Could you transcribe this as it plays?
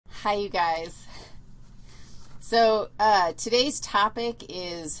Hi, you guys. So today's topic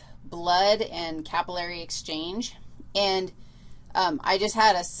is blood and capillary exchange, and I just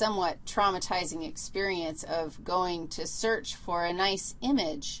had a somewhat traumatizing experience of going to search for a nice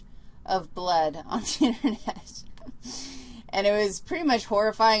image of blood on the internet. And it was pretty much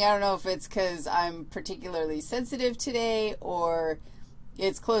horrifying. I don't know if it's because I'm particularly sensitive today or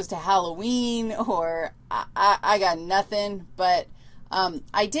it's close to Halloween or I got nothing, but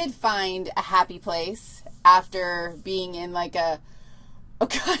I did find a happy place after being in like a, oh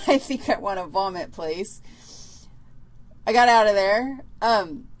God, I think I want to vomit place. I got out of there.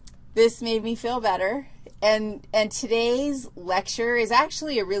 This made me feel better. And today's lecture is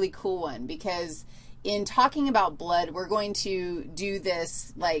actually a really cool one because in talking about blood, we're going to do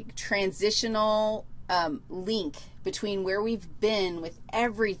this like transitional link between where we've been with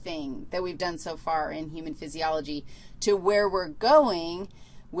everything that we've done so far in human physiology to where we're going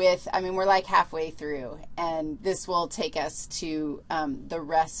with, we're like halfway through, and this will take us to the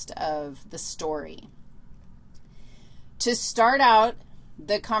rest of the story. To start out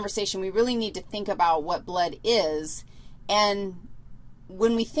the conversation, we really need to think about what blood is, and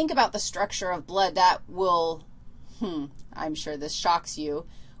when we think about the structure of blood, that will, I'm sure this shocks you,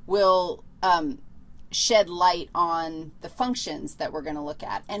 will shed light on the functions that we're going to look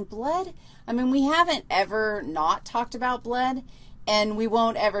at. And blood, we haven't ever not talked about blood, and we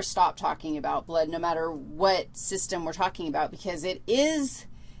won't ever stop talking about blood no matter what system we're talking about because it is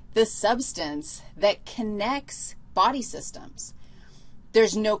the substance that connects body systems.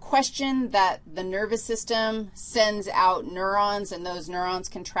 There's no question that the nervous system sends out neurons, and those neurons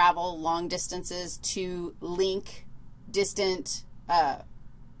can travel long distances to link distant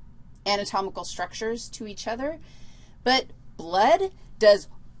anatomical structures to each other. But blood does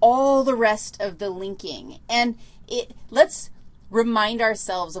all the rest of the linking. And let's remind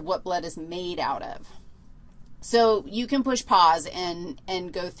ourselves of what blood is made out of. So you can push pause and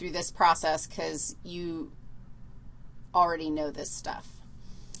go through this process because you already know this stuff.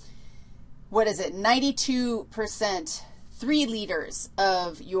 What is it? 92%, 3 liters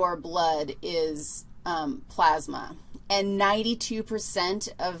of your blood is plasma, and 92%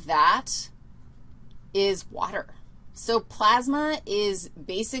 of that is water. So plasma is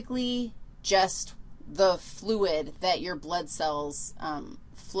basically just the fluid that your blood cells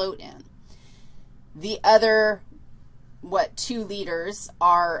float in. The other, 2 liters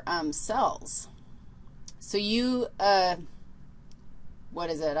are cells. So you,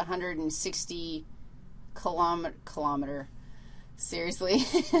 160 kilometer, seriously,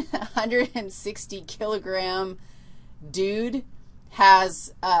 160 kilogram dude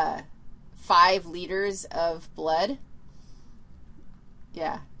has 5 liters of blood.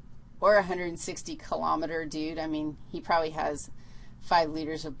 Yeah, or 160 kilometer dude. He probably has 5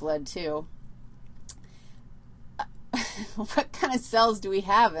 liters of blood too. What kind of cells do we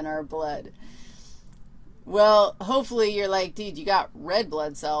have in our blood? Well, hopefully you're like, dude, you got red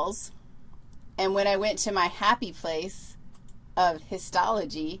blood cells. And when I went to my happy place of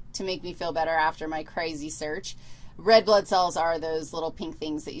histology to make me feel better after my crazy search, red blood cells are those little pink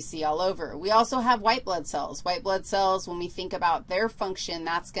things that you see all over. We also have white blood cells. White blood cells, when we think about their function,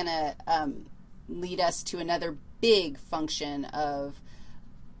 that's going to lead us to another big function of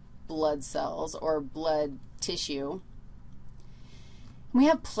blood cells or blood tissue. We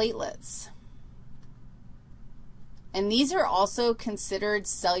have platelets. And these are also considered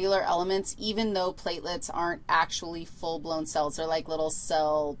cellular elements, even though platelets aren't actually full-blown cells. They're like little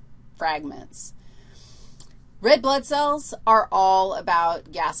cell fragments. Red blood cells are all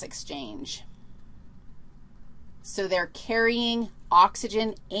about gas exchange. So they're carrying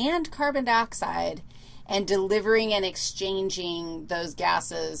oxygen and carbon dioxide and delivering and exchanging those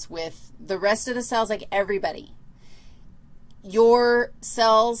gases with the rest of the cells, like everybody. Your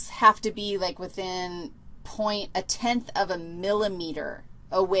cells have to be like within a tenth of a millimeter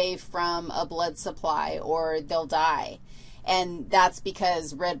away from a blood supply or they'll die. And that's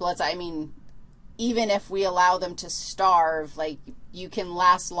because red blood cells, even if we allow them to starve, like you can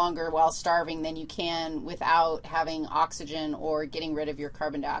last longer while starving than you can without having oxygen or getting rid of your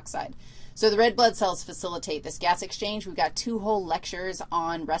carbon dioxide. So the red blood cells facilitate this gas exchange. We've got 2 whole lectures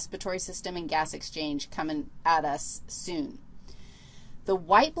on respiratory system and gas exchange coming at us soon. The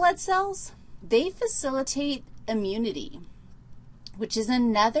white blood cells, they facilitate immunity, which is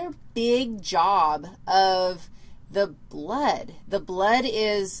another big job of the blood. The blood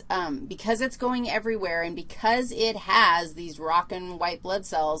is, because it's going everywhere and because it has these rockin' white blood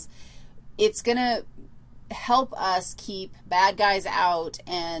cells, it's going to help us keep bad guys out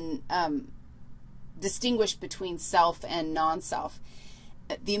and distinguish between self and non-self.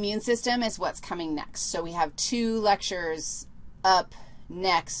 the immune system is what's coming next. So we have 2 lectures up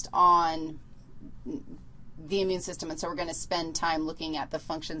next on the immune system, and so we're going to spend time looking at the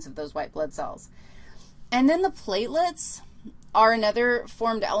functions of those white blood cells. And then the platelets are another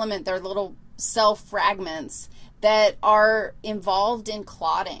formed element. They're little cell fragments that are involved in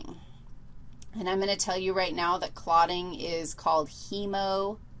clotting. And I'm going to tell you right now that clotting is called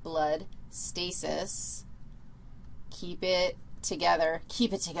hemobloodstasis. Keep it together.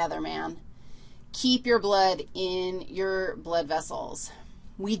 Keep it together, man. Keep your blood in your blood vessels.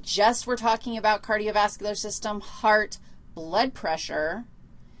 We just were talking about cardiovascular system, heart, blood pressure.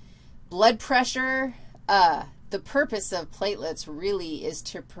 Blood pressure, the purpose of platelets really is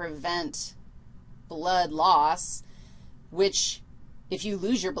to prevent blood loss, which if you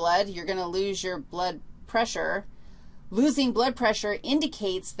lose your blood, you're going to lose your blood pressure. Losing blood pressure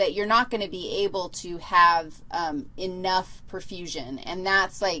indicates that you're not going to be able to have enough perfusion, and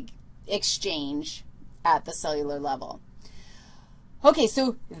that's like exchange at the cellular level. Okay,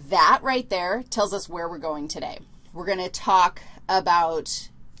 so that right there tells us where we're going today. We're going to talk about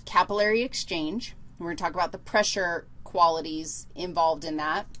capillary exchange. We're going to talk about the pressure qualities involved in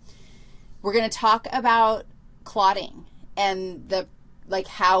that. We're going to talk about clotting and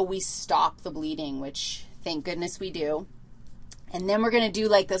how we stop the bleeding, which thank goodness we do. And then we're going to do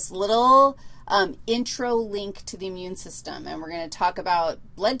like this little intro link to the immune system, and we're going to talk about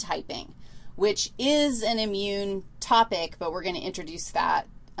blood typing, which is an immune topic, but we're going to introduce that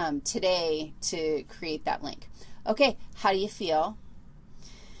today to create that link. Okay, how do you feel?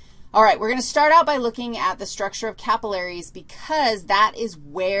 All right, we're going to start out by looking at the structure of capillaries because that is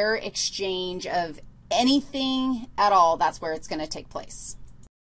where exchange of anything at all, that's where it's going to take place.